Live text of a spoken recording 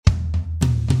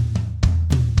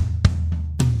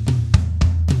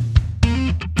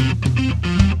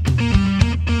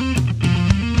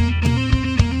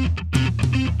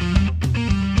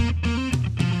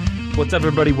What's up,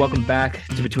 everybody? Welcome back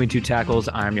to Between Two Tackles.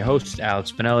 I'm your host,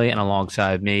 Alex Spinelli, and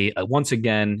alongside me, once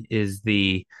again, is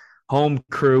the home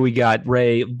crew. We got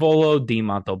Ray Volo, Dean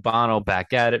Montalbano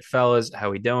back at it. Fellas, how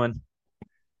we doing?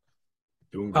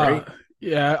 Doing great.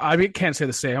 Yeah, can't say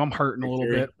the same. I'm hurting a little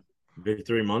bit.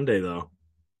 Victory Monday, though.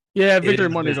 Yeah, It Victory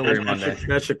is Monday's Victory always Monday.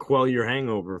 That should quell your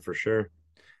hangover for sure.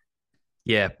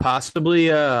 Yeah, possibly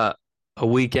a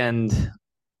weekend.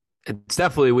 It's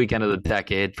definitely a weekend of the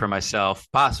decade for myself,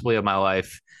 possibly of my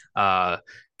life. Got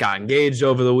engaged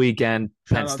over the weekend.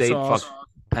 Penn State,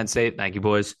 Penn State. Thank you,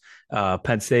 boys.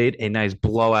 Penn State, a nice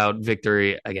blowout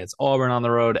victory against Auburn on the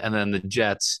road, and then the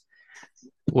Jets.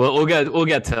 We'll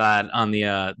get to that on the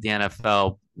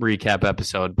NFL recap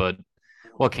episode. But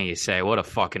what can you say? What a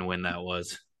fucking win that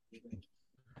was.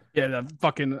 Yeah,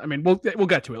 we'll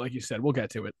get to it. Like you said, we'll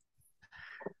get to it.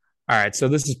 All right, so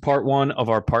this is part one of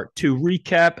our part two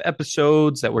recap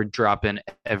episodes that we're dropping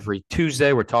every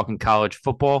Tuesday. We're talking college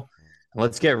football.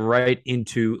 Let's get right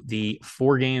into the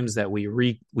four games that we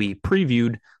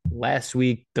previewed last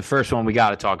week. The first one, we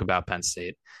got to talk about Penn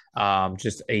State.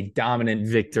 Just a dominant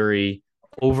victory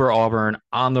over Auburn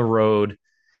on the road.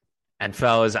 And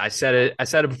fellas, I said it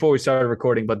before we started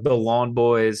recording, but the Lawn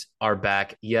Boys are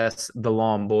back. Yes, the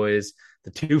Lawn Boys,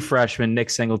 the two freshmen, Nick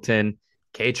Singleton,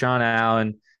 Kaytron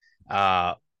Allen.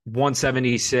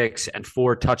 176 and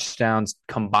 4 touchdowns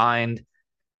combined.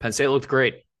 Penn State looked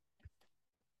great.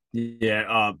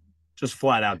 Yeah, just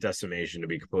flat out decimation, to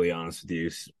be completely honest with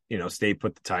you. You know, State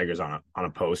put the Tigers on a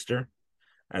poster,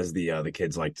 as the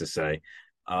kids like to say.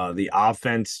 The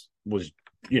offense was,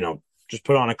 just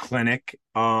put on a clinic.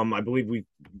 I believe we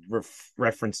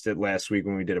referenced it last week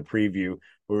when we did a preview.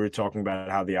 We were talking about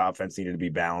how the offense needed to be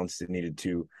balanced. It needed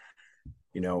to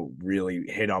really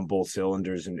hit on both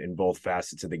cylinders in both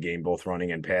facets of the game, both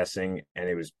running and passing. And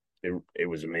it was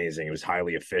amazing. It was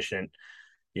highly efficient.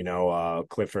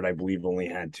 Clifford, I believe, only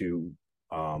had to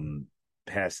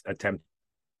attempt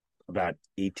about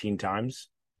 18 times.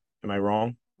 Am I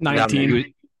wrong?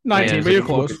 19, but you're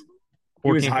close.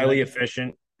 He was highly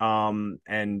efficient.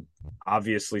 And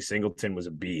obviously Singleton was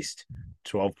a beast.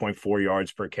 12.4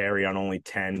 yards per carry on only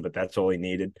 10, but that's all he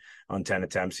needed on 10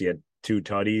 attempts. He had 2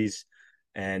 tutties.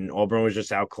 And Auburn was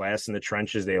just outclassed in the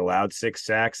trenches. They allowed 6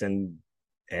 sacks, and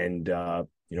they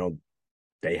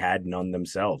had none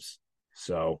themselves.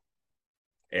 So,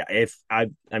 Sully's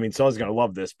going to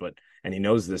love this, and he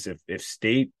knows this. If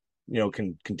State,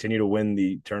 can continue to win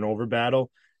the turnover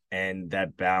battle, and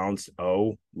that balanced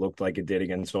O looked like it did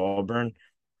against Auburn,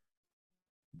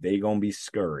 they gonna be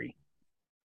scurry.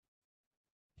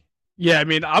 Yeah,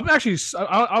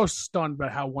 I was stunned by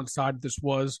how one-sided this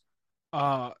was.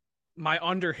 My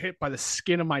under hit by the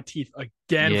skin of my teeth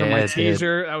again from my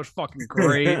teaser. That was fucking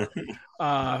great.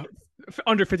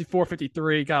 Under 54,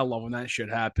 53. Gotta love when that shit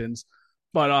happens.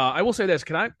 But I will say this.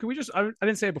 Can we just, I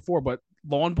didn't say it before, but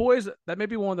Lawn Boys, that may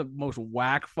be one of the most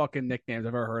whack fucking nicknames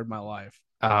I've ever heard in my life.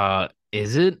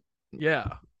 Is it?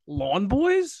 Yeah. Lawn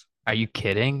Boys? Are you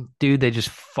kidding? Dude, they just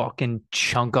fucking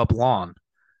chunk up lawn.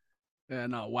 Yeah,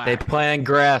 no, whack. They play on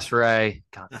grass, Ray.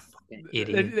 God, fucking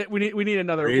idiot. We need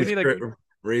another.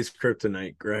 Raise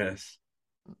kryptonite grass.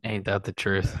 Ain't that the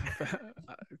truth?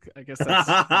 I guess that's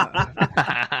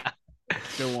a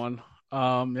good one.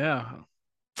 Yeah.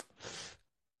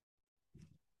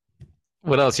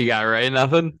 What else you got, Ray?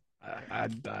 Nothing? I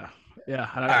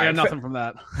got nothing from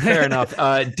that. Fair enough.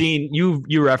 Dean,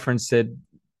 you referenced it,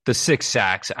 the 6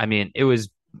 sacks. I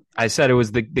said it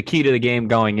was the key to the game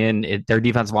going in. Their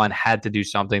defensive line had to do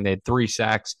something. They had 3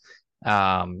 sacks.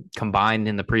 Combined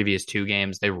in the previous 2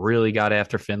 games. They really got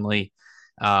after Finley,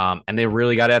 and they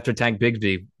really got after Tank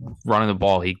Bigsby running the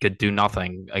ball. He could do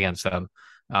nothing against them.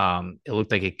 It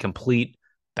looked like a complete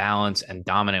balance and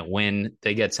dominant win.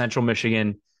 They get Central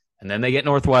Michigan, and then they get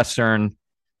Northwestern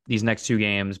these next 2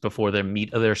 games before their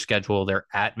meat of their schedule. They're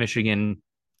at Michigan,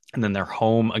 and then they're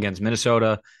home against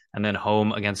Minnesota, and then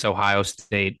home against Ohio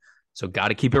State. So got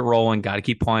to keep it rolling, got to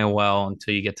keep playing well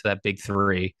until you get to that big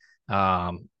 3.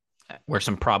 Where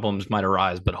some problems might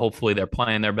arise, but hopefully they're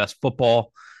playing their best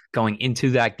football going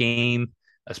into that game,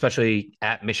 especially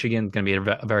at Michigan. It's going to be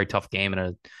a very tough game in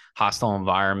a hostile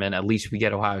environment. At least we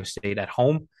get Ohio State at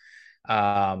home.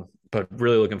 But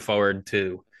really looking forward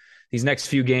to these next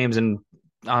few games. And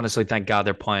honestly, thank God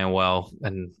they're playing well.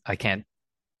 And I can't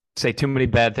say too many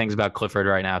bad things about Clifford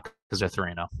right now because they're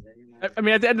 3-0. At the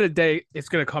end of the day, it's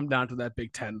going to come down to that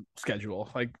Big Ten schedule.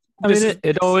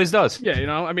 It always does. Yeah,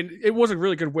 it was a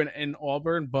really good win in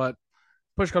Auburn, but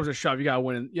push comes to shove, you got to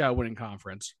win. You got to win in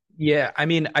conference. Yeah, I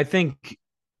know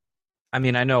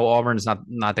Auburn's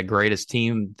not the greatest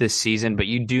team this season, but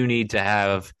you do need to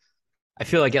have, I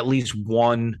feel like, at least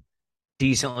one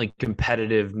decently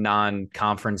competitive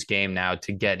non-conference game now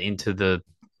to get into the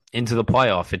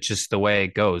playoff. It's just the way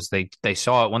it goes. They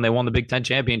saw it when they won the Big Ten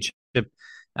championship in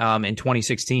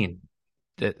 2016.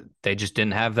 They just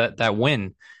didn't have that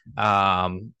win. I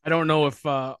don't know if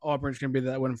Auburn's going to be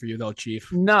that win for you, though,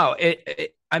 Chief. No,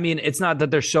 I mean, it's not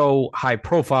that they're so high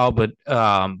profile, but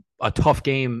a tough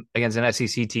game against an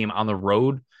SEC team on the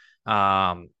road,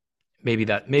 maybe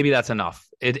that's enough.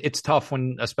 It's tough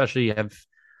when, especially, you have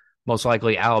most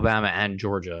likely Alabama and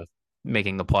Georgia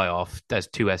making the playoff as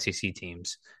two SEC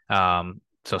teams.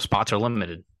 So spots are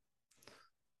limited.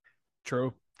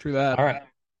 True that.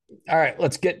 All right,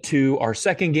 let's get to our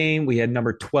second game. We had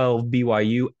number 12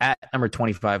 BYU at number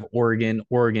 25 Oregon.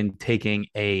 Oregon taking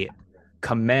a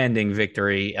commanding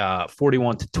victory,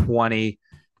 41-20.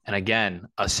 And again,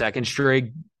 a second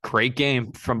straight great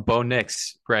game from Bo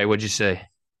Nix. Ray, what'd you say?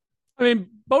 I mean,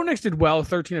 Bo Nix did well,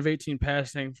 13 of 18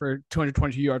 passing for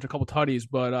 222 yards, a couple tutties,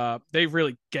 but they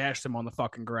really gashed him on the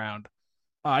fucking ground.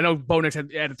 I know Bo Nix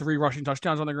had added 3 rushing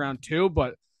touchdowns on the ground too,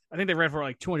 but I think they ran for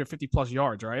like 250 plus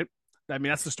yards, right? I mean,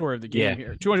 that's the story of the game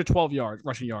here. 212 yards,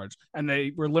 rushing yards, and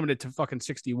they were limited to fucking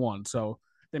 61. So,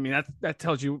 I mean, that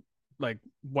tells you like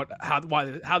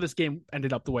how this game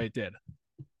ended up the way it did.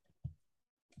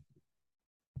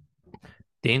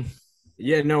 Dean?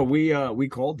 Yeah, no, we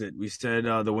called it. We said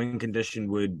the win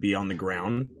condition would be on the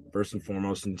ground, first and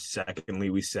foremost, and secondly,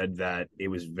 we said that it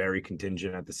was very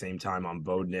contingent at the same time on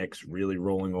Bo Nix really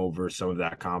rolling over some of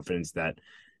that confidence that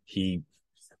he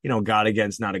got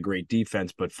against not a great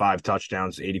defense, but 5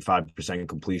 touchdowns, 85%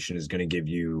 completion is going to give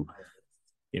you,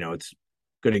 it's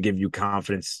going to give you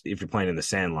confidence if you're playing in the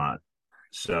Sandlot.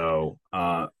 So,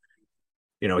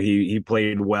 he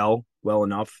played well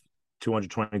enough,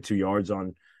 222 yards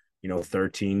on,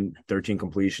 13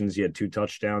 completions. He had 2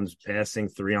 touchdowns passing,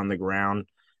 3 on the ground.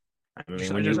 I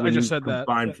mean, I just said that.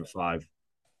 Combined for 5.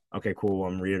 Okay, cool.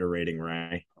 I'm reiterating,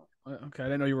 Ray. Okay, I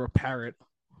didn't know you were a parrot.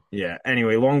 Yeah.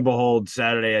 Anyway, long and behold,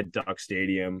 Saturday at Duck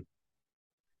Stadium,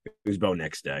 it was Bo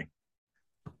Nix Day.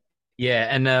 Yeah,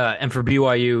 and for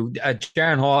BYU,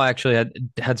 Jaron Hall actually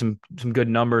had some good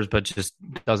numbers, but just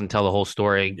doesn't tell the whole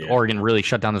story. Yeah. Oregon really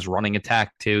shut down this running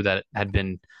attack too that had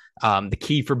been the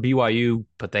key for BYU,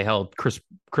 but they held Chris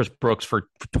Brooks for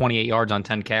 28 yards on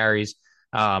 10 carries,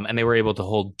 and they were able to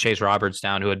hold Chase Roberts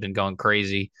down, who had been going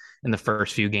crazy in the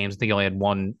first few games. I think he only had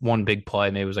one big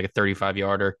play, maybe it was like a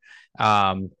 35-yarder.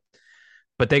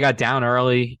 But they got down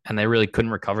early, and they really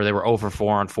couldn't recover. They were 0-4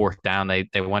 on 4th down. They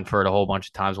went for it a whole bunch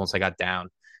of times once they got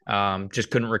down. Just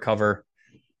couldn't recover.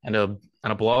 And a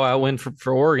blowout win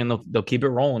for Oregon. They'll keep it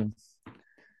rolling.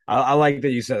 I like that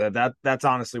you said that. That's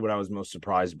honestly what I was most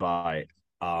surprised by.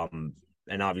 And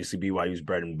obviously BYU's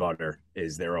bread and butter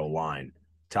is their O-line.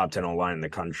 Top 10 O-line in the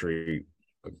country.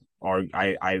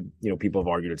 People have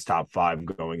argued it's top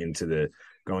 5 going into the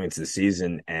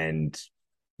season, and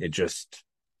it just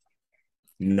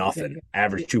nothing.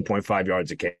 Average 2.5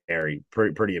 yards a carry.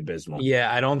 Pretty abysmal.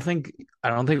 Yeah, I don't think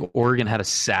Oregon had a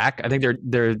sack. I think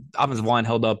their offensive line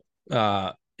held up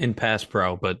in pass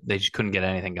pro, but they just couldn't get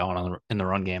anything going in the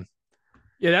run game.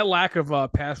 Yeah, that lack of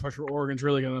pass rush for Oregon is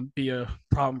really going to be a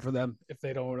problem for them if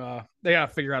they don't. They got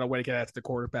to figure out a way to get after the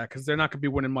quarterback, because they're not going to be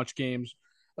winning much games,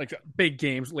 like big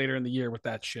games later in the year with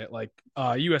that shit. Like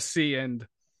USC and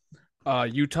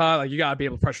Utah, like you got to be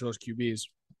able to pressure those QBs.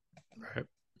 Right.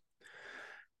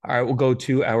 All right, we'll go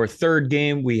to our third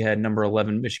game. We had number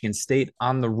 11 Michigan State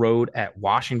on the road at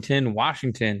Washington.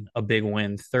 Washington, a big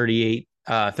win,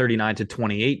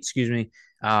 39-28, excuse me.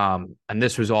 And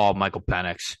this was all Michael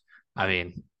Penix. I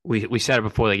mean, we said it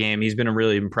before the game. He's been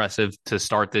really impressive to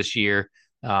start this year.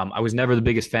 I was never the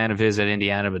biggest fan of his at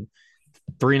Indiana, but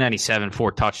 397,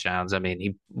 4 touchdowns. I mean,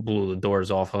 he blew the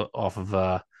doors off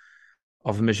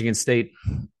of Michigan State.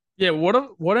 Yeah,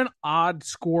 what an odd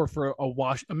score for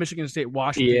a Michigan State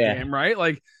Washington game, right?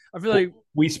 Like, I feel like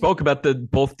we spoke about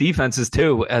both defenses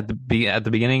too at the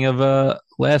beginning of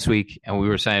last week, and we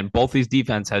were saying both these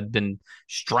defenses had been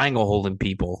strangleholding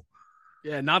people.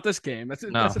 Yeah, not this game. That's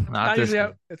not this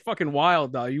game. It's fucking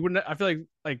wild though. You wouldn't. I feel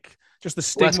like just the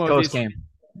stigma West Coast game.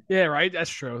 Yeah, right.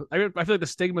 That's true. I feel like the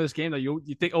stigma of this game, though, you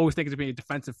always think it's being a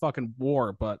defensive fucking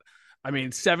war, but I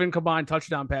mean, 7 combined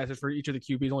touchdown passes for each of the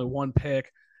QBs, only 1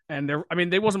 pick. And there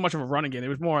wasn't much of a running game. It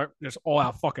was more just all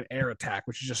out fucking air attack,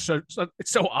 which is just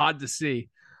it's so odd to see.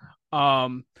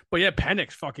 But yeah,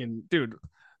 Penix, fucking dude,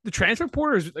 the transfer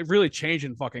portal is really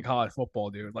changing fucking college football,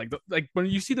 dude. Like when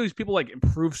you see those people like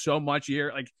improve so much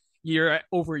year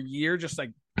over year, just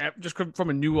from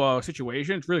a new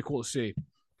situation, it's really cool to see.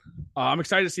 I'm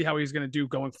excited to see how he's going to do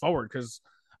going forward, because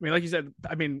I mean, like you said,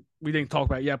 I mean, we didn't talk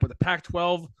about it yet, but the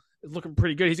Pac-12 is looking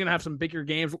pretty good. He's going to have some bigger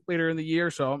games later in the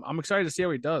year, so I'm excited to see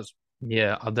how he does.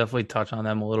 Yeah, I'll definitely touch on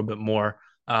them a little bit more.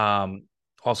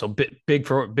 Also, big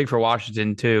for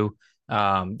Washington too.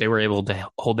 They were able to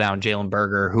hold down Jalen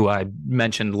Berger, who I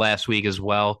mentioned last week as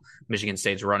well. Michigan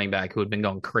State's running back, who had been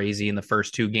going crazy in the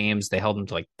first two games. They held him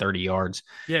to like 30 yards.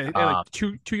 Yeah, like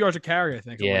two yards of carry, I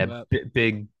think. Yeah,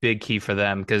 big key for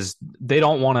them because they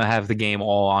don't want to have the game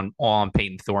all on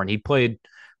Peyton Thorne. He played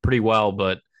pretty well,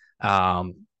 but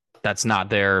that's not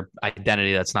their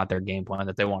identity. That's not their game plan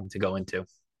that they wanted to go into.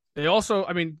 They also,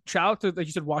 I mean, shout out to, like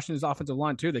you said, Washington's offensive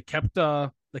line too. They kept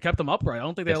them upright. I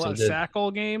don't think they allowed a sack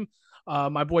all game.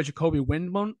 My boy Jacoby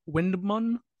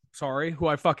Windmon, sorry, who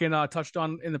I fucking touched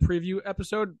on in the preview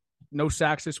episode, no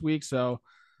sacks this week. So,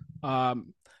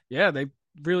 yeah, they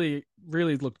really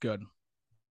looked good.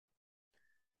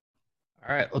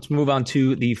 All right, let's move on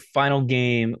to the final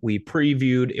game we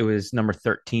previewed. It was number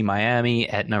 13 Miami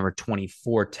at number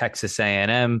 24 Texas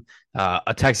A&M,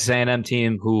 a Texas A&M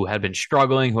team who had been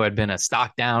struggling, who had been a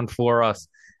stock down for us.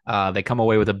 They come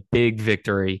away with a big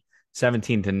victory,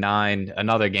 17-9.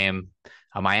 Another game,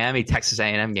 a Miami Texas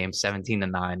A&M game,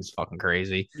 17-9 is fucking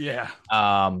crazy. Yeah.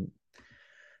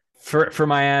 For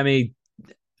Miami,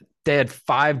 they had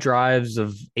 5 drives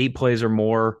of 8 plays or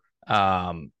more.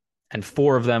 And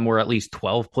 4 of them were at least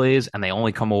 12 plays, and they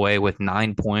only come away with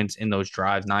 9 points in those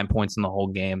drives, 9 points in the whole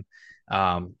game.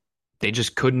 They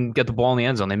just couldn't get the ball in the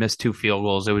end zone. They missed 2 field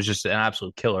goals. It was just an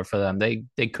absolute killer for them.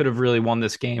 They could have really won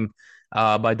this game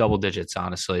by double digits,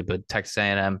 honestly, but Texas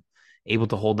A&M able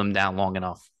to hold them down long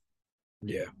enough.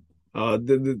 Yeah.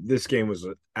 This game was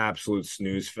an absolute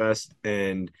snooze fest,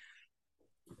 and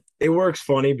it works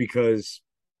funny because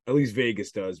at least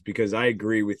Vegas does, because I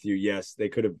agree with you. Yes, they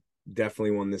could have definitely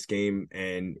won this game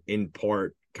and in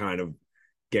part kind of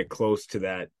get close to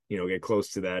that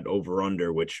over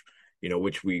under, which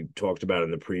we talked about in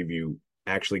the preview,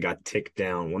 actually got ticked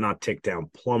down. Well, not ticked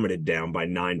down, plummeted down by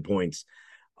 9 points.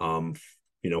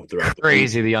 Throughout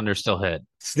the under still hit.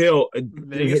 Still,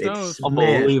 it's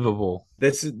unbelievable.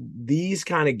 These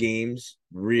kind of games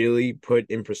really put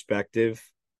in perspective.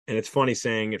 And it's funny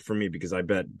saying it for me because I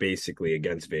bet basically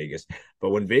against Vegas.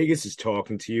 But when Vegas is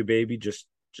talking to you, baby, just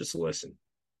listen.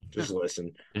 Just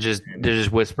listen. They're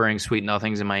just whispering sweet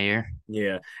nothings in my ear.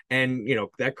 Yeah. And,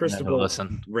 that Cristobal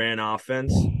ran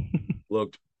offense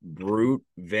looked brute.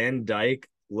 Van Dyke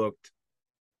looked,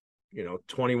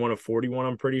 21 of 41,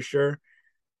 I'm pretty sure.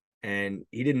 And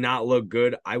he did not look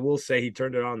good. I will say he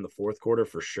turned it on in the fourth quarter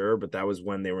for sure, but that was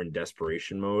when they were in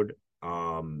desperation mode.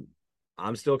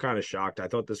 I'm still kind of shocked. I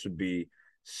thought this would be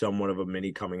somewhat of a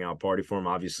mini coming out party for him.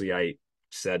 Obviously, I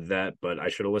said that, but I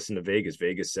should have listened to Vegas.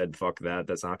 Vegas said, fuck that.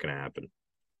 That's not going to happen.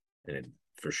 And it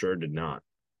for sure did not.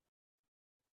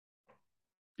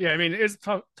 Yeah, I mean, it's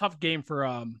a tough game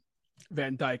for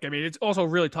Van Dyke. I mean, it's also a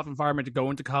really tough environment to go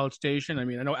into College Station. I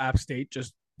mean, I know App State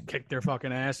just kicked their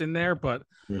fucking ass in there, but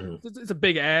it's a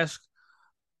big ask.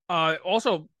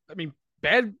 Also, I mean,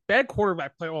 bad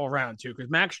quarterback play all around, too, because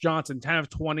Max Johnson, 10 of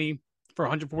 20 for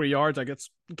 140 yards, I guess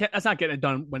that's not getting it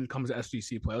done when it comes to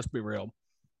SEC play. Let's be real.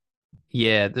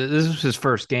 Yeah, this was his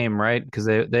first game, right? Because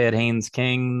they had Haynes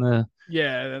King the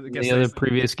other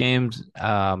previous games.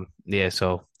 Yeah,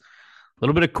 so a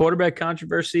little bit of quarterback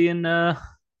controversy in they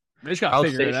just got to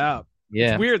figure it out.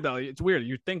 Yeah, it's weird though. It's weird.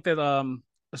 You'd think that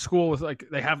a school with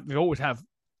they always have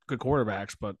good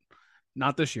quarterbacks, but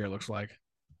not this year. It looks like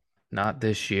not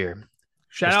this year.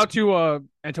 Shout out to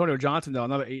Antonio Johnson though,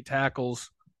 another 8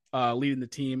 tackles, leading the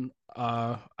team.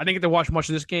 I didn't get to watch much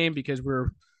of this game because we're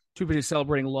too busy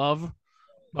celebrating love,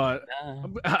 but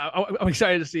I'm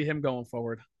excited to see him going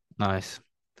forward. Nice.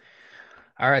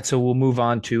 All right, so we'll move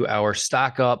on to our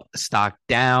stock up, stock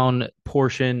down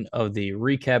portion of the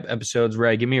recap episodes.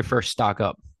 Ray, give me your first stock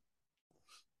up.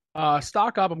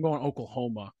 Stock up, I'm going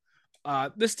Oklahoma.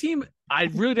 This team, I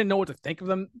really didn't know what to think of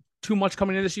them too much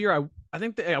coming in this year. I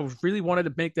think that I really wanted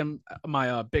to make them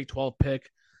my Big 12 pick.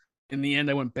 In the end,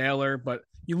 I went Baylor, but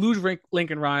you lose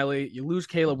Lincoln Riley, you lose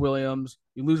Caleb Williams,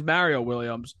 you lose Mario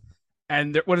Williams,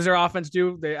 and what does their offense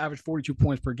do? They average 42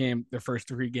 points per game their first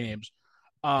 3 games.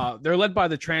 They're led by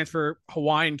the transfer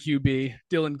Hawaiian QB,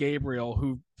 Dylan Gabriel,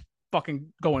 who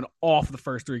fucking going off the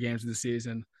first 3 games of the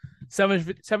season.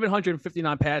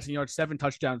 759 passing yards, 7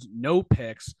 touchdowns, no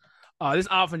picks. This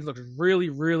offense looks really,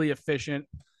 really efficient.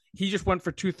 He just went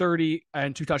for 230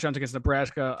 and 2 touchdowns against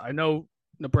Nebraska. I know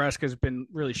Nebraska's been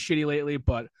really shitty lately,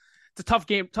 but it's a tough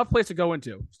game, tough place to go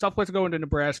into. It's a tough place to go into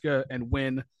Nebraska and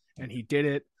win, and he did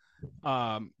it.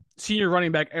 Senior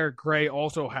running back Eric Gray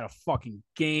also had a fucking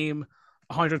game,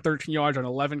 113 yards on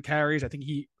 11 carries. I think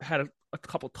he had a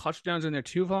couple touchdowns in there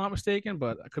too, if I'm not mistaken,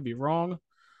 but I could be wrong.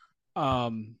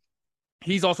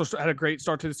 He's also had a great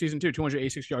start to the season too.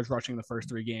 286 yards rushing in the first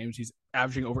 3 games. He's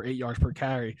averaging over 8 yards per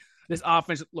carry. This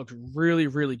offense looks really,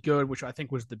 really good, which I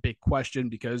think was the big question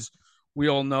because we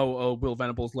all know Will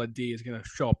Venables led D is going to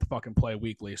show up to fucking play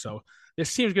weekly. So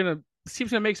this team's gonna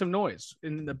make some noise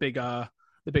in the Big 12.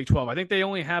 I think they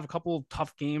only have a couple of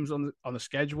tough games on the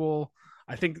schedule.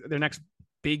 I think their next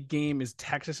big game is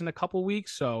Texas in a couple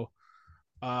weeks. So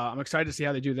I'm excited to see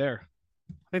how they do there.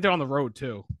 I think they're on the road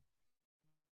too.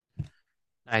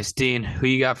 Nice, Dean. Who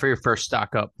you got for your first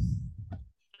stock up?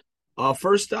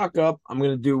 First stock up, I'm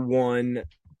gonna do one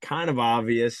kind of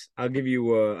obvious. I'll give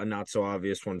you a not so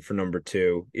obvious one for number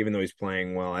two. Even though he's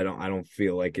playing well, I don't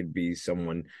feel like it'd be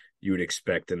someone you would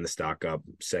expect in the stock up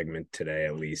segment today,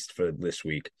 at least for this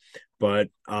week. But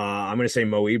I'm gonna say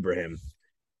Mo Ibrahim.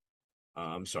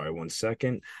 I'm sorry, 1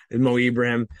 second. Mo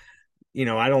Ibrahim.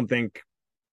 I don't think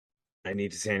I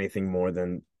need to say anything more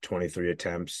than 23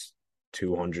 attempts,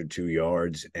 202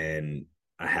 yards, and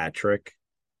a hat trick,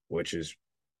 which is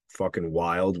fucking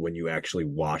wild when you actually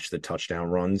watch the touchdown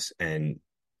runs and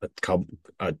a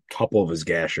couple of his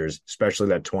gashers, especially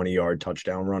that 20-yard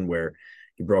touchdown run where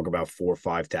he broke about 4 or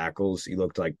 5 tackles. He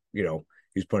looked like, he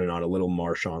was putting on a little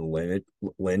Marshawn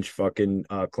Lynch fucking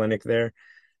clinic there.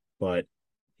 But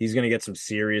he's going to get some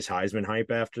serious Heisman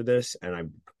hype after this.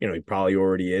 And he probably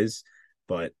already is,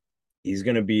 but he's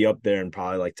going to be up there in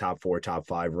probably like top 4, top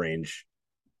 5 range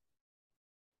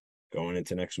going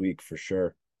into next week for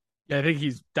sure. Yeah, I think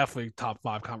he's definitely top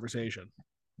 5 conversation.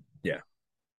 Yeah.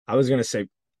 I was going to say,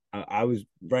 I was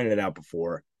writing it out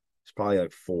before. It's probably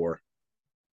like 4,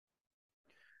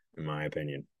 in my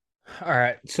opinion. All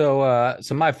right. So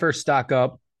my first stock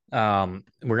up, we're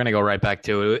going to go right back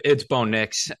to it. It's Bo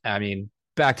Nix. I mean,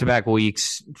 back-to-back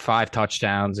weeks, 5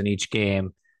 touchdowns in each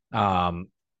game,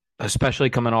 especially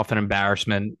coming off an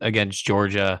embarrassment against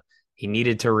Georgia. He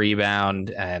needed to rebound.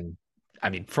 And, I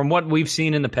mean, from what we've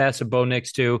seen in the past of Bo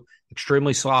Nix, too,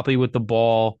 extremely sloppy with the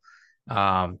ball,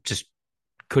 just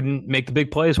couldn't make the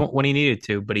big plays when he needed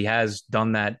to. But he has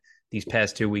done that these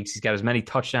past 2 weeks. He's got as many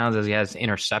touchdowns as he has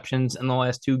interceptions in the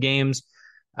last 2 games.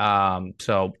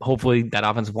 So hopefully that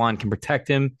offensive line can protect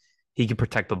him. He can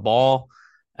protect the ball.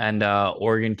 And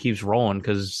Oregon keeps rolling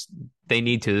because they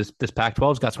need to. This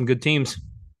Pac-12's got some good teams.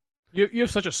 You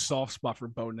have such a soft spot for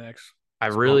Bo Nix. I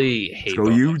really hate Bo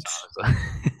Nix. I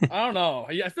don't know.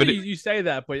 I feel like you say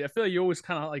that, but I feel like you always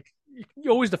kind of like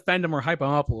you always defend him or hype him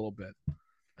up a little bit.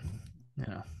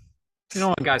 Yeah, you don't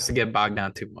want guys to get bogged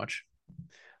down too much.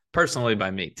 Personally,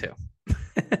 by me too.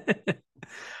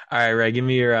 All right, Ray, give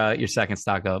me your second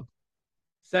stock up.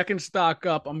 Second stock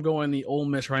up, I'm going the Ole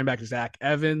Miss running back Zach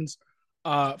Evans,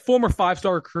 former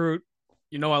 5-star recruit.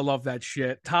 I love that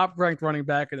shit. Top ranked running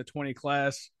back in the 20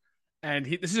 class. And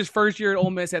this is his first year at Ole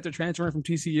Miss after transferring from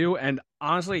TCU. And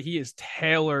honestly, he is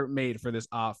tailor-made for this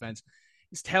offense.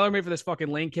 He's tailor-made for this fucking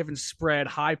Lane Kiffin spread,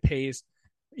 high pace.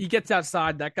 He gets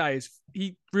outside. That guy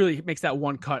he really makes that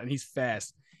one cut, and he's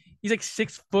fast. He's like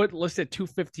 6 foot, listed at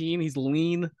 215. He's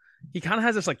lean. He kind of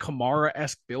has this like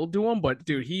Kamara-esque build to him, but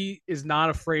dude, he is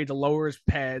not afraid to lower his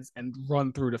pads and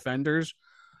run through defenders.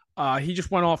 He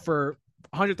just went off for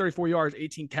 134 yards,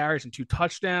 18 carries, and 2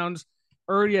 touchdowns.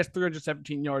 Already has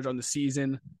 317 yards on the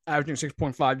season, averaging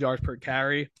 6.5 yards per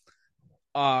carry.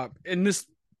 In this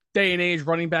day and age,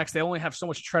 running backs, they only have so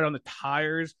much tread on the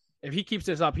tires. If he keeps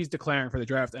this up, he's declaring for the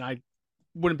draft, and I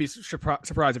wouldn't be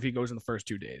surprised if he goes in the first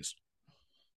 2 days.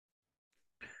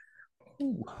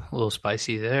 Ooh, a little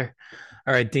spicy there.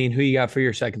 All right, Dean, who you got for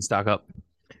your second stock up?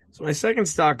 So my second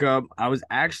stock up, I was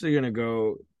actually going to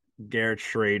go Garrett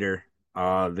Schrader,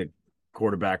 the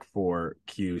quarterback for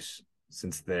Cuse,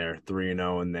 since they're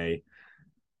 3-0 and they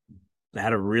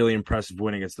had a really impressive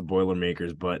win against the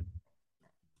Boilermakers. But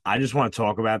I just want to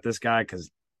talk about this guy because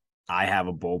I have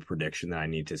a bold prediction that I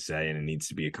need to say, and it needs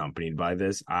to be accompanied by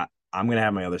this. I'm going to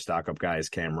have my other stock up guy is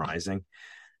Cam Rising.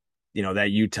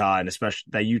 That Utah and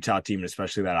especially that Utah team, and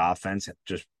especially that offense,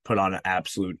 just put on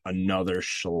another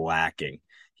shellacking.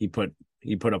 He put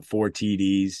up 4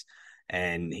 TDs,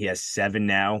 and he has 7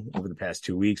 now over the past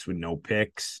 2 weeks with no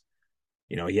picks.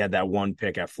 He had that 1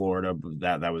 pick at Florida.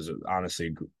 That was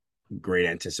honestly great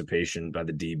anticipation by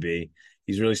the DB.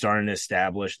 He's really starting to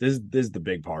establish this is the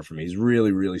big part for me. He's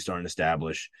really, really starting to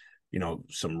establish,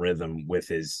 some rhythm with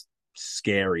his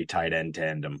scary tight end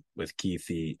tandem with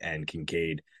Keithy and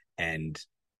Kincaid. And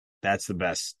that's the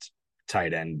best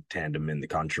tight end tandem in the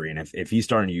country. And if he's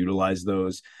starting to utilize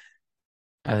those,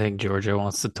 I think Georgia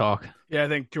wants to talk. Yeah, I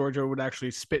think Georgia would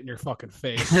actually spit in your fucking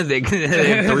face. they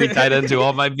have 3 tight ends who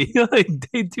all might be like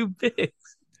they do big.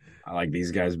 I like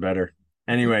these guys better.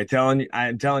 Anyway,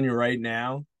 I'm telling you right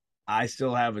now, I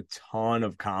still have a ton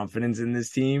of confidence in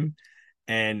this team.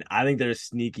 And I think they're a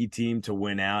sneaky team to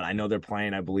win out. I know they're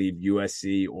playing, I believe,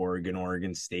 USC,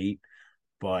 Oregon State,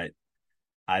 but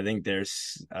I think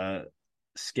there's a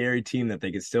scary team that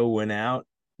they could still win out,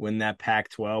 win that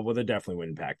Pac-12. Well, they're definitely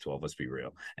winning Pac-12, let's be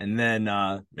real. And then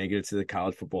make it to the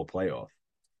college football playoff.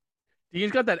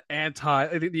 Dean's got that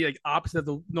the opposite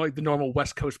of the normal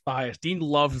West Coast bias. Dean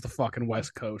loves the fucking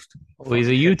West Coast. Well, he's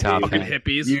a Utah fucking fan.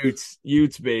 hippies.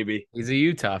 Utes, baby. He's a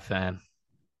Utah fan.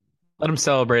 Let him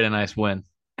celebrate a nice win.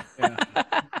 Yeah.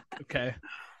 Okay.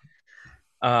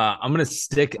 I'm going to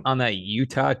stick on that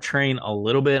Utah train a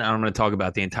little bit. I'm going to talk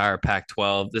about the entire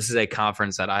Pac-12. This is a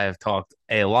conference that I have talked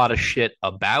a lot of shit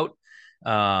about,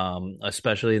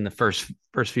 especially in the first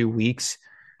few weeks.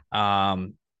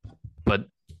 But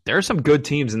there are some good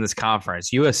teams in this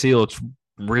conference. USC looks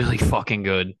really fucking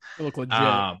good. They look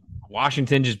legit.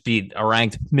 Washington just beat a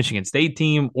ranked Michigan State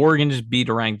team. Oregon just beat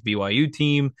a ranked BYU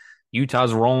team.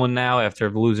 Utah's rolling now after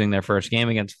losing their first game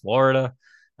against Florida.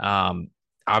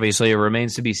 Obviously, it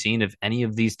remains to be seen if any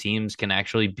of these teams can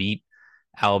actually beat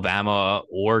Alabama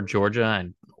or Georgia,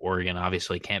 and Oregon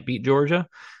obviously can't beat Georgia.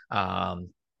 And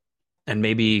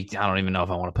maybe, I don't even know if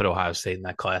I want to put Ohio State in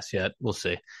that class yet. We'll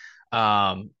see.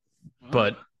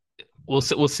 But we'll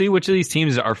see which of these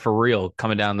teams are for real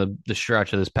coming down the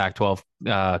stretch of this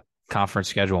Pac-12 conference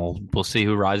schedule. We'll see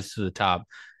who rises to the top.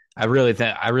 I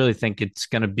really think it's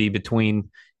going to be between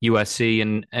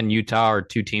USC and Utah, are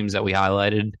two teams that we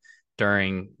highlighted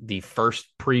during the first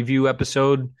preview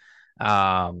episode.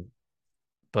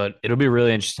 But it'll be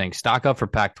really interesting. Stock up for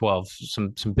Pac-12.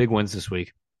 Some big wins this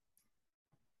week.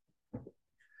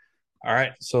 All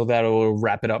right, so that'll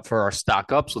wrap it up for our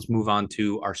stock ups. Let's move on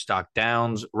to our stock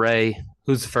downs. Ray,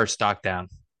 who's the first stock down?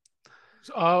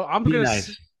 I'm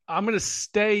gonna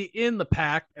stay in the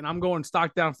pack, and I'm going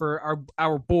stock down for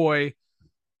our boy.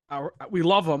 We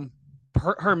love him,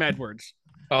 Herm Edwards.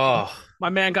 Oh, my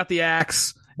man got the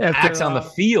axe. Axe on the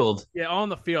field. Yeah, on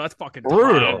the field. That's fucking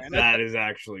brutal. Time, that is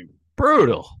actually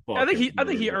brutal. I think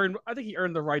he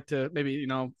earned the right to maybe,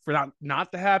 for that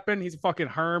not to happen. He's a fucking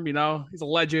Herm, he's a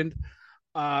legend.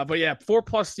 But yeah,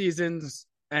 4+ seasons,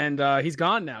 and he's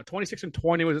gone now.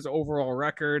 26-20 was his overall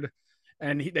record,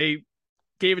 and they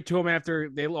gave it to him after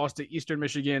they lost to Eastern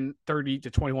Michigan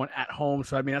 30-21 at home.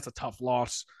 So I mean, that's a tough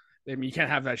loss. I mean, you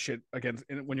can't have that shit against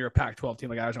when you're a Pac-12 team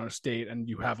like Arizona State and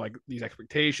you have like these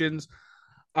expectations.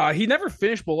 He never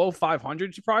finished below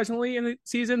 500, surprisingly, in the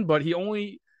season, but he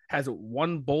only has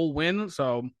one bowl win,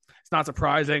 so it's not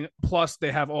surprising. Plus,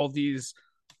 they have all these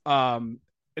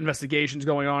investigations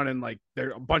going on, and like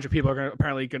a bunch of people are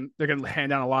they're gonna hand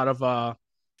down a lot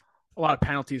of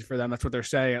penalties for them. That's what they're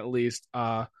saying, at least.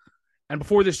 And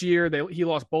before this year, he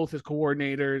lost both his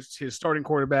coordinators, his starting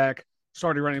quarterback,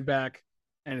 starting running back,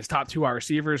 and his top 2 wide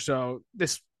receivers. So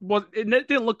it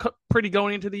didn't look pretty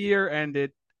going into the year, and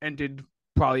it ended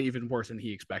probably even worse than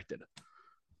he expected.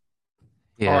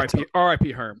 Yeah,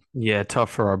 R.I.P. Herm. Yeah, tough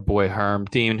for our boy Herm.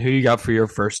 Dean, who you got for your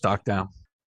first stock down?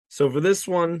 So for this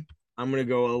one, I'm going to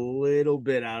go a little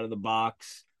bit out of the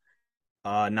box.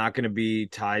 Not going to be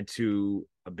tied to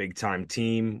a big-time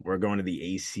team. We're going to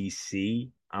the ACC.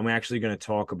 I'm actually going to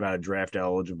talk about a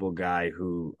draft-eligible guy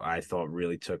who I thought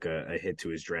really took a hit to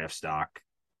his draft stock.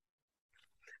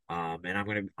 And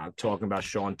I'm talking about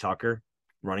Sean Tucker,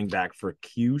 running back for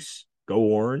Cuse. Go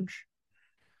Orange.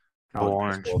 Go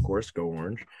Orange. Of course, go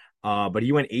Orange. But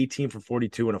he went 18 for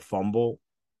 42 and a fumble.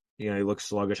 He looked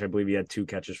sluggish. I believe he had 2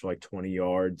 catches for like 20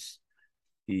 yards.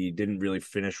 He didn't really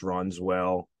finish runs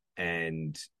well.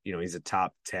 And, he's a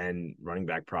top 10 running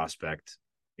back prospect.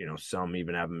 Some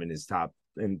even have him in his top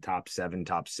 7,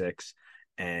 top 6.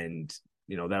 And,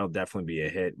 that'll definitely be a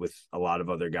hit with a lot of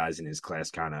other guys in his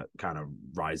class kind of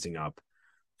rising up.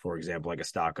 For example, like a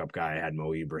stock up guy, I had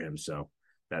Mo Ibrahim. So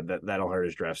that'll hurt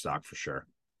his draft stock for sure.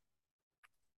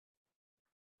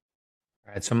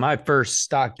 All right, so my first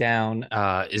stock down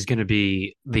is going to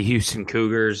be the Houston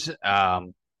Cougars.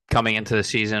 Coming into the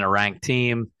season, a ranked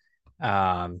team.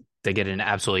 They get an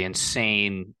absolutely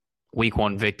insane week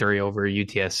 1 victory over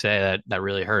UTSA that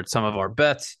really hurt some of our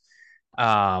bets.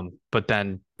 But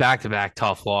then back-to-back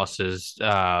tough losses,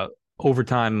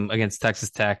 overtime against Texas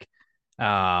Tech.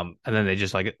 And then they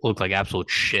just looked like absolute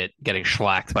shit getting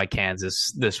shellacked by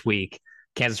Kansas this week.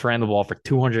 Kansas ran the ball for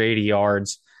 280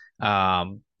 yards.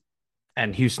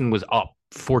 And Houston was up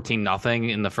 14-0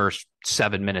 in the first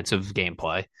 7 minutes of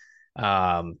gameplay.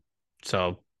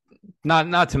 So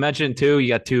not to mention too, you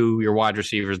got your wide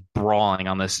receivers brawling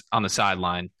on the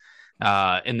sideline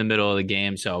in the middle of the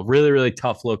game. So really, really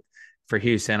tough look for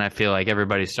Houston. I feel like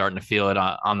everybody's starting to feel it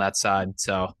on that side.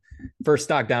 So first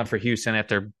stock down for Houston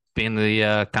after being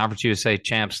the Conference USA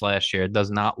champs last year. It does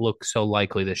not look so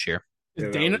likely this year.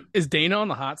 Is Dana on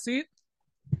the hot seat?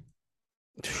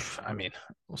 I mean,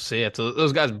 we'll see. It's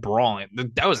those guys brawling.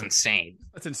 That was insane.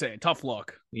 That's insane. Tough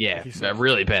look. Yeah, a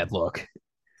really bad look.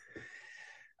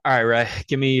 All right, Ray,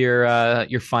 give me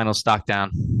your final stock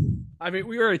down. I mean,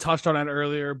 we already touched on that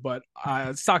earlier, but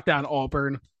stock down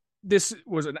Auburn. This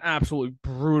was an absolutely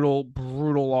brutal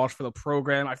loss for the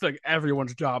program. I feel like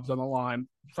everyone's job's on the line,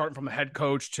 starting from the head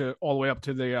coach to all the way up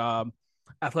to the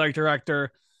athletic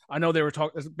director. I know they were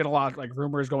talking. There's been a lot of like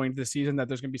rumors going into the season that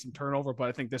there's going to be some turnover, but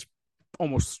I think this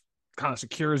almost kind of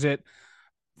secures it.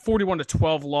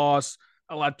 41-12 loss,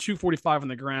 allowed 245 on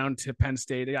the ground to Penn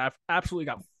State. They absolutely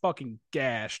got fucking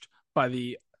gashed by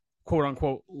the quote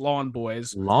unquote lawn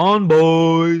boys. Lawn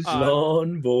boys.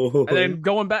 And then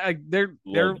going back, like,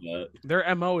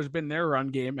 their MO has been their run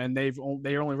game, and they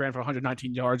only ran for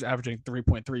 119 yards, averaging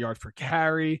 3.3 yards per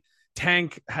carry.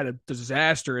 Tank had a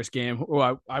disastrous game, who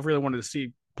I really wanted to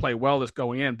see play well this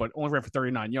going in, but only ran for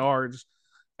 39 yards.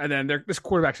 And then this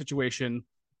quarterback situation,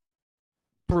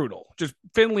 brutal. Just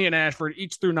Finley and Ashford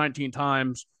each threw 19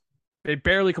 times. They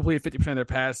barely completed 50% of their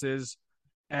passes,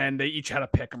 and they each had a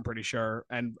pick, I'm pretty sure.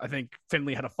 And I think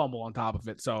Finley had a fumble on top of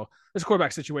it. So this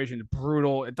quarterback situation is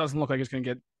brutal. It doesn't look like it's going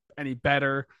to get any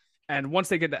better. And once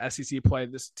they get the SEC play,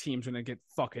 this team's going to get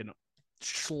fucking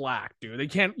slack, dude. You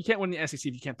can't win the SEC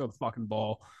if you can't throw the fucking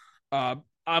ball.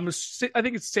 I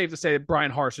think it's safe to say that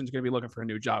Brian Harsin's going to be looking for a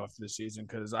new job after this season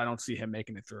because I don't see him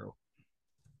making it through.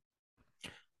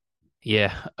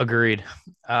 Yeah, agreed.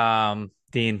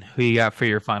 Dean, who you got for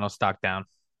your final stock down?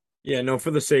 Yeah, no, for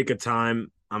the sake of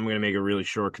time, I'm going to make it really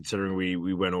short considering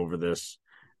we went over this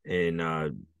in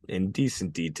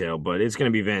decent detail, but it's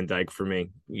going to be Van Dyke for me.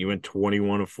 He went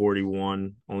 21 of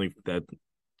 41, only that,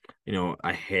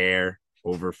 a hair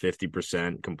over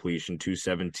 50% completion,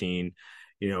 217.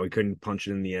 He couldn't punch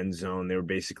it in the end zone. They were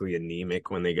basically anemic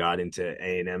when they got into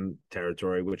A&M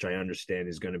territory, which I understand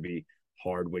is going to be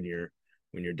hard when you're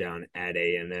down at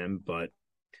A&M, but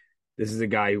this is a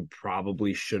guy who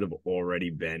probably should have already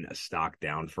been a stock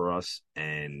down for us,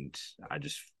 and I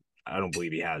don't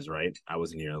believe he has, right? I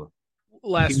wasn't here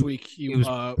last week. He was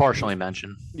partially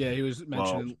mentioned. Yeah, he was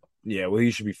mentioned. Well, he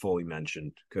should be fully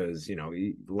mentioned because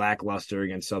he lackluster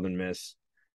against Southern Miss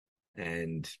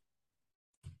and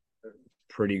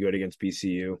pretty good against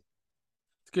BCU.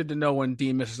 It's good to know when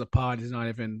Dean misses a pod, he's not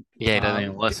even. Yeah, he doesn't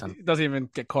even listen. He doesn't even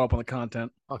get caught up on the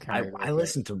content. Okay, I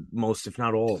listen to most, if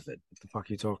not all of it. What the fuck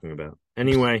are you talking about?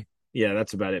 Anyway, yeah,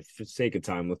 that's about it. For the sake of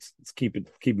time, let's keep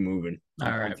it moving.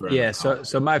 All right. Yeah.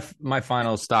 So my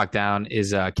final stock down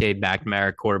is Cade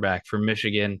McNamara, quarterback for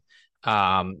Michigan.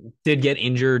 Did get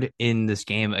injured in this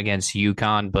game against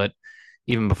UConn, but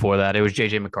even before that, it was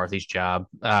JJ McCarthy's job.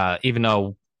 Even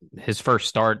though his first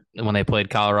start when they played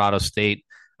Colorado State,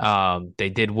 they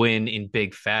did win in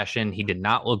big fashion. He did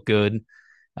not look good.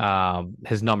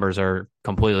 His numbers are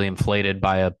completely inflated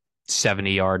by a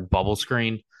 70-yard bubble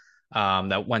screen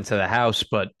that went to the house.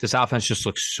 But this offense just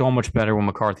looks so much better when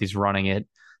McCarthy's running it.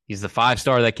 He's the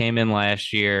 5-star that came in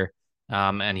last year,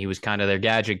 and he was kind of their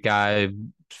gadget guy,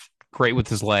 great with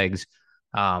his legs.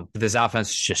 But this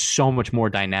offense is just so much more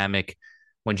dynamic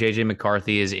when JJ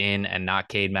McCarthy is in and not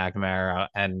Cade McNamara.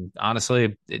 And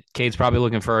honestly, Cade's probably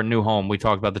looking for a new home. We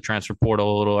talked about the transfer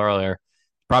portal a little earlier.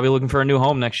 Probably looking for a new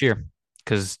home next year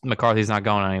because McCarthy's not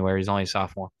going anywhere. He's only a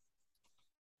sophomore.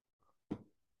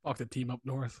 Fuck the team up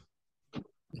north.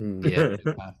 Yeah.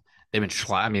 They've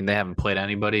been they haven't played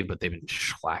anybody, but they've been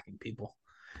schlacking people.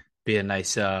 Be a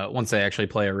nice once they actually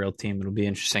play a real team, it'll be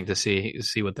interesting to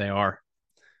see what they are.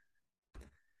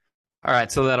 All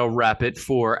right, so that'll wrap it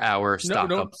for our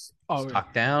stock ups.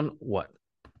 Stock down. What?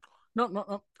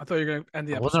 No. I thought you were going to end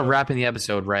the episode. I wasn't wrapping the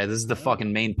episode, right? This is the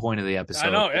fucking main point of the episode. I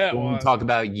know, yeah. We'll talk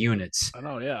about units. I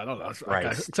know, yeah. I know. That's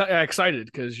right. I'm excited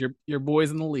because your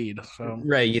boy's in the lead. So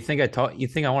Ray, you think I want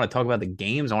to talk about the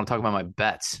games? I want to talk about my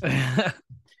bets.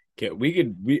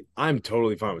 Okay, I'm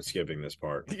totally fine with skipping this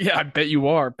part. Yeah, I bet you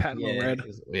are, Pat Red.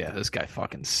 Yeah, this guy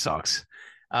fucking sucks.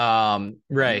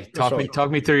 Ray, talk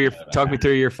me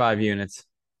through your 5 units.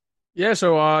 Yeah,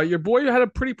 so your boy had a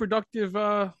pretty productive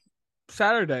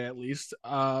Saturday at least. We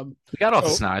got off the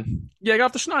schneid. Yeah, I got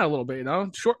off the schneid a little bit,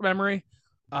 short memory.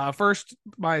 First,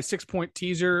 my 6-point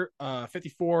teaser,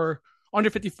 54 under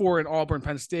 54 in Auburn,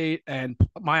 Penn State, and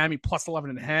Miami plus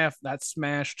 11.5. That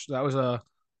smashed. So that was a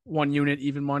 1 unit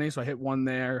even money, so I hit one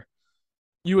there.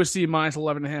 USC minus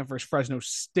 11.5 versus Fresno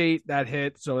State, that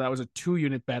hit. So that was a 2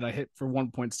 unit bet. I hit for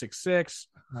 1.66.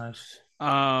 Nice.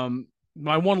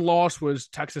 My one loss was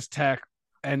Texas Tech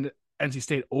and NC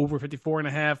State over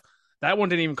 54.5. That one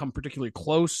didn't even come particularly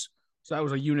close. So that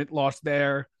was a unit loss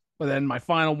there. But then my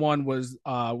final one was,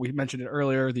 we mentioned it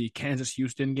earlier, the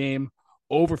Kansas-Houston game.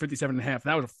 over 57.5.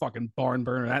 That was a fucking barn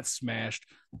burner. That smashed.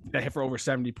 That hit for over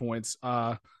 70 points.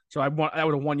 So I won. That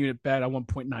was a 1 unit bet. I won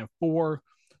 0.94.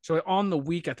 So on the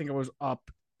week, I think I was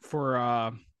up for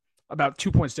about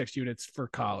 2.6 units for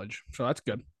college. So that's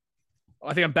good.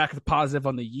 I think I'm back at the positive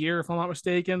on the year, if I'm not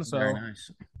mistaken. So Very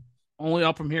nice. only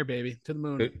up from here, baby, to the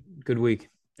moon. Good week.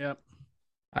 Yep.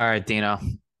 All right, Dino,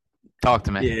 talk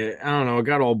to me. Yeah, I don't know. It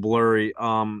got all blurry.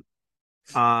 I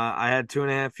had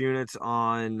 2.5 units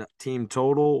on team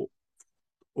total,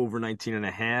 over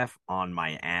 19.5 on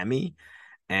Miami.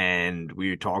 And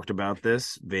we talked about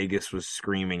this. Vegas was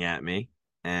screaming at me,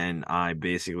 and I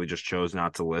basically just chose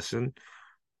not to listen.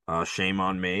 Shame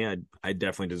on me. I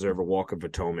definitely deserve a walk of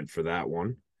atonement for that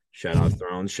one. Shout out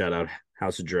Thrones. Shout out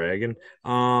House of Dragon.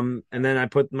 And then I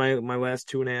put my last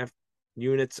 2.5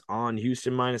 units on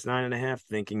Houston minus 9.5,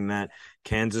 thinking that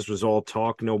Kansas was all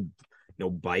talk, no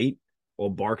bite, all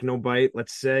bark, no bite.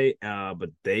 Let's say, but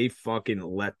they fucking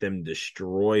let them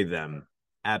destroy them.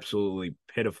 Absolutely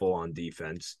pitiful on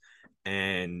defense.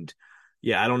 And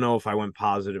yeah, I don't know if I went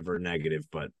positive or negative,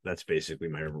 but that's basically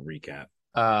my recap.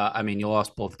 I mean, you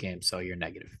lost both games, so you're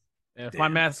negative. Yeah, if my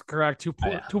math's correct,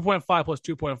 2.5 plus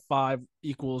 2.5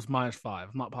 equals -5. I'm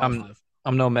not positive.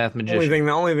 I'm no math magician.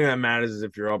 The only thing that matters is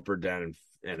if you're up or down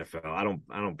in NFL. I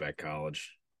don't bet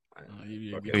college.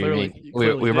 We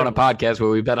run a podcast where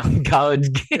we bet on college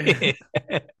games.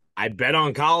 I bet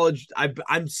on college.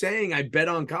 I'm saying I bet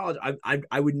on college.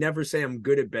 I would never say I'm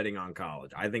good at betting on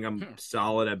college. I think I'm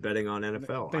solid at betting on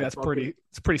NFL. I think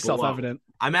it's pretty self-evident.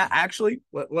 I'm actually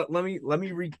let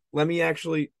me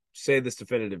actually say this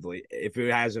definitively if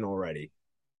it hasn't already.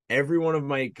 Every one of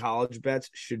my college bets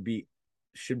should be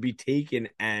taken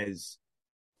as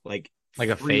like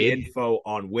a free fade info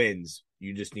on wins.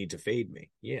 You just need to fade me.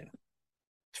 Yeah,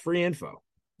 it's free info.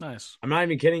 Nice. I'm not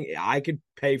even kidding. I could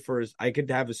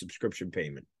have a subscription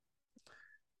payment.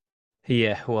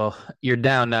 Yeah, well, you're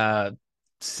down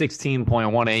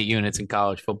 16.18 units in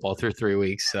college football through 3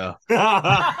 weeks. So,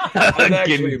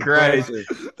 fucking Christ,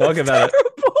 talk about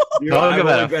it. Talk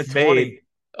about a fade.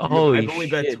 Holy I've only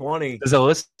bet 20. Does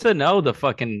Alyssa know the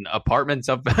fucking apartment's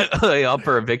up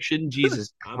for eviction?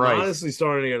 Jesus Christ! I'm honestly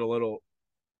starting to get a little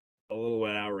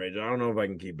bit outraged. I don't know if I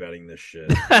can keep betting this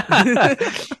shit.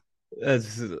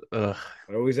 That's I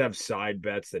always have side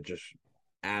bets that just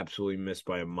absolutely miss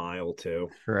by a mile too.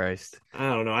 Christ. I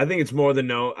don't know. I think it's more than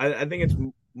no. I think it's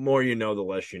more you know, the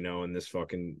less you know in this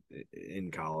fucking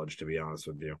in college. To be honest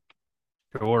with you.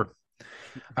 Sure.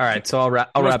 All right, so I'll wrap.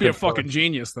 You must wrap be it a fucking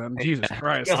genius then. Jesus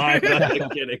Christ. I'm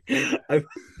not kidding.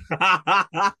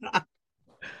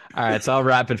 All right, so I'll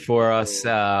wrap it for us.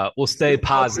 We'll stay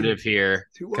positive here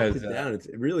because it's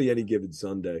really any given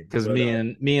Sunday. Because me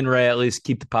and Ray at least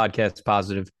keep the podcast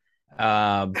positive.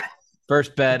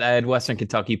 First bet, I had Western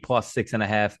Kentucky plus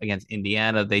 6.5 against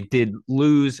Indiana. They did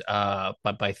lose,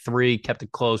 but by 3, kept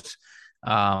it close.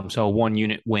 So a 1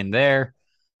 unit win there.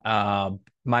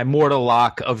 My mortal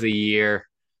lock of the year.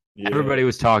 Yeah. Everybody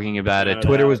was talking about it.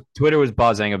 Twitter was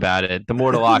buzzing about it. The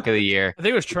mortal lock of the year. I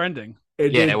think it was trending.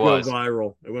 It was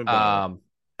viral. It went viral.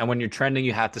 And when you're trending,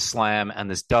 you have to slam, and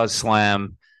this does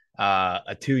slam.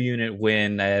 A 2 unit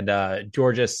win. I had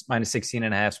Georgia minus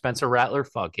 16.5. Spencer Rattler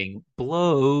fucking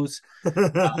blows.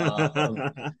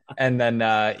 And then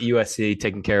USC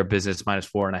taking care of business minus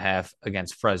 4.5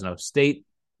 against Fresno State.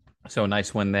 So a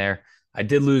nice win there. I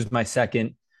did lose my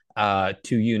second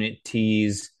 2 unit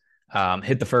tease.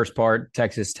 Hit the first part,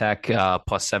 Texas Tech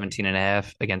plus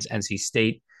 17.5 against NC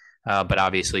State. But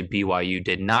obviously BYU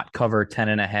did not cover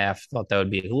 10.5. Thought that would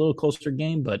be a little closer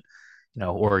game, but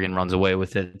Oregon runs away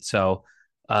with it. So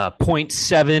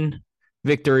 0.7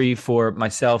 victory for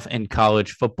myself in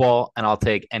college football, and I'll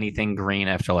take anything green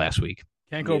after last week.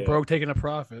 Can't go broke taking a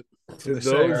profit. To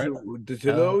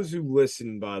those who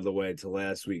listened, by the way, to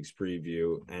last week's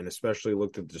preview, and especially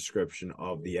looked at the description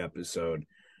of the episode,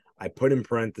 I put in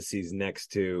parentheses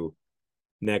next to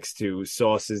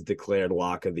Sauce's declared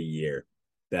lock of the year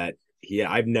that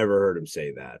I've never heard him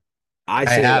say that. I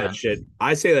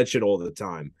say that shit all the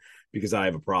time because I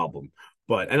have a problem.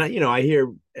 But I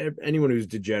hear anyone who's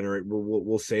degenerate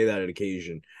will say that at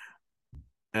occasion.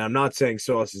 And I'm not saying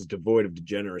Sauce is devoid of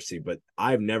degeneracy, but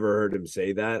I've never heard him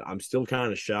say that. I'm still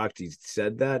kind of shocked he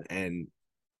said that, and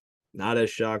not as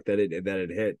shocked that it hit.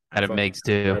 That it makes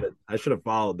too. I should have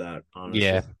followed that, honestly.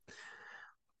 Yeah.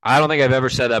 I don't think I've ever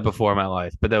said that before in my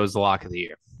life, but that was the lock of the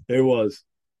year. It was.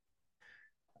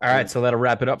 All right, so that'll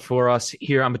wrap it up for us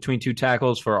here on Between Two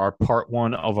Tackles for our part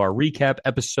 1 of our recap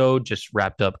episode. Just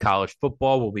wrapped up college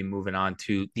football. We'll be moving on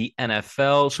to the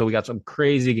NFL. So we got some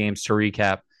crazy games to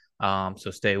recap. So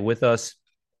stay with us.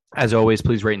 As always,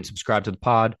 please rate and subscribe to the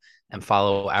pod and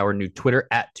follow our new Twitter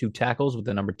at 2tackles with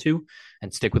the number 2.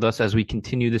 And stick with us as we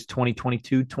continue this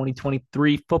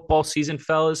 2022-2023 football season,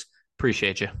 fellas.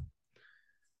 Appreciate you.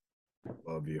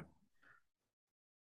 Love you.